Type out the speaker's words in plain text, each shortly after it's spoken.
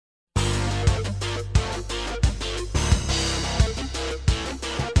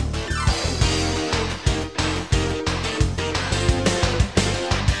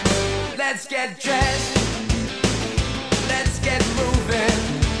get dressed. Let's get moving.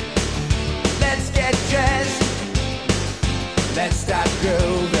 Let's get dressed. Let's start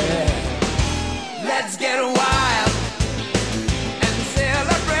grooving. Let's get wild and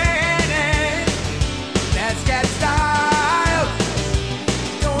celebrating. Let's get style.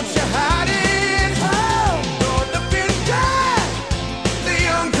 Don't you hide it. Don't look in God. The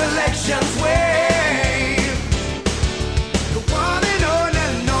young collection's wave. The one and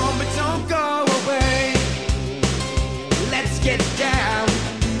on, but don't go away. Let's get down.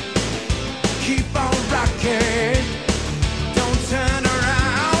 Keep on rocking. Don't turn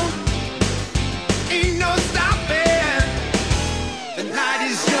around. Ain't no stopping. The night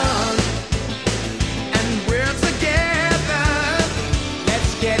is young and we're together.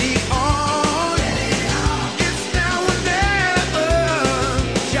 Let's get it on. It's now or never.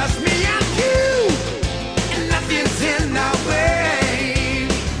 Just me and you, and nothing's in our way.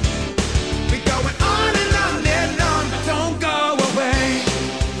 We're going on and on and on. Don't go away.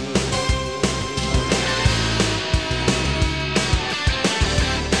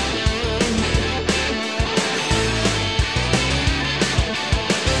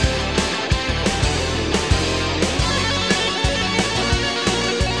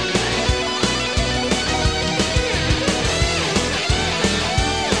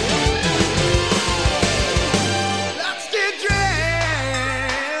 Let's get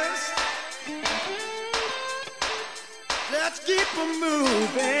dressed. Let's keep on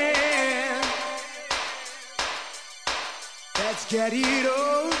moving. Let's get it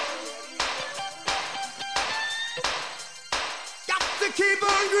on. Got to keep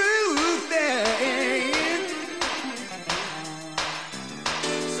on grooving.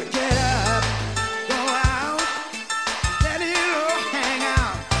 So get up, go out, let it all hang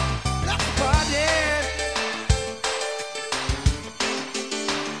out. Let's party.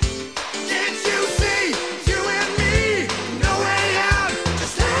 Can't you see, you and me, no way out.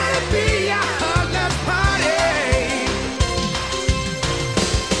 Just let it be. Let's party.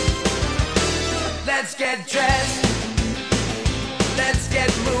 Let's get dressed. Let's get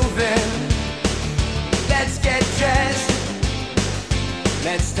moving. Let's get dressed.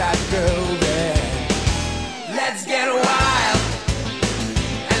 Let's start grooving. Let's get wild.